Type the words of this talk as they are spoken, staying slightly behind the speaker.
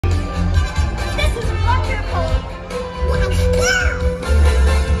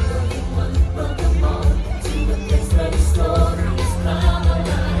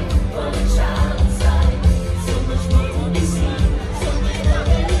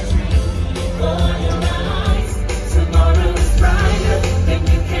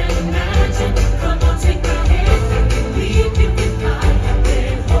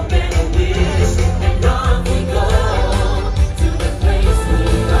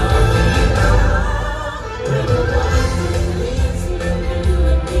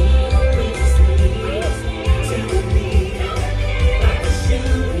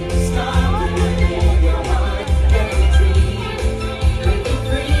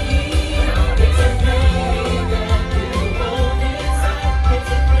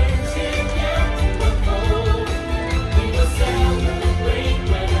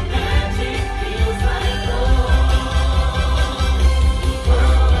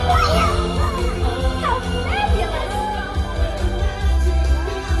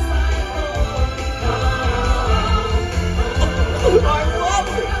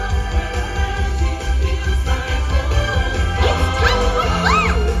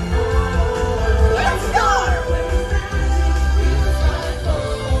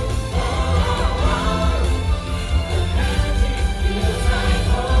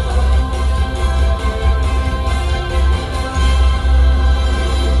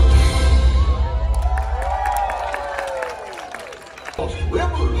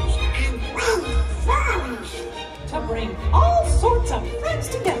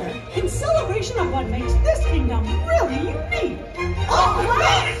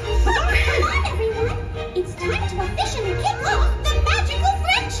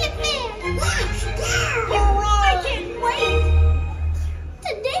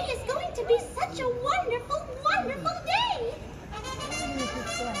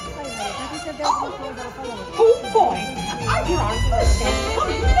Oh boy, I hear our first guest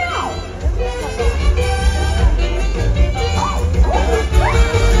coming now.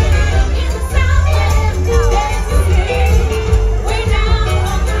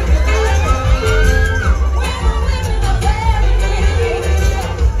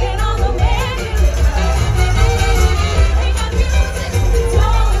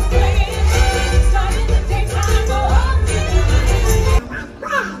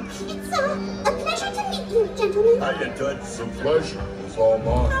 Hiya, Dutch. The pleasure is all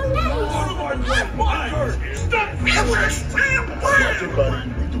mine. Out of my left Stop Nothing, buddy.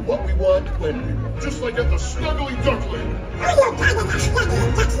 We do what we want, when we want. Just like at the Snuggly Duckling.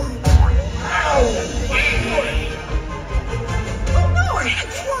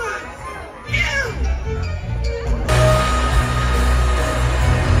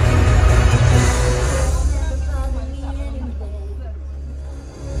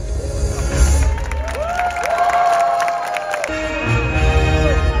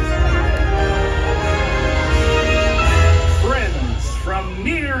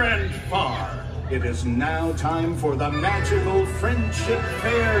 It is now time for the magical Friendship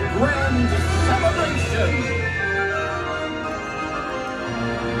Fair Grand Celebration!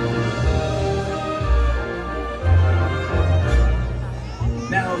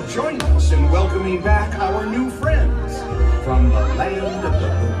 Now join us in welcoming back our new friends from the land of the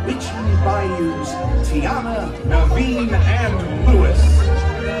bewitching bayous, Tiana, Naveen, and Lewis.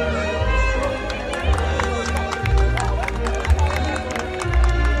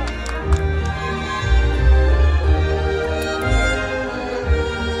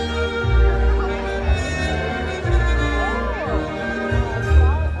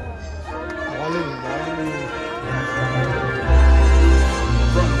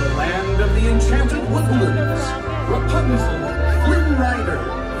 Enchanted Woodlands, Rapunzel, Flynn Rider,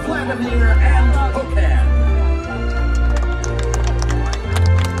 Vladimir, and Pocan.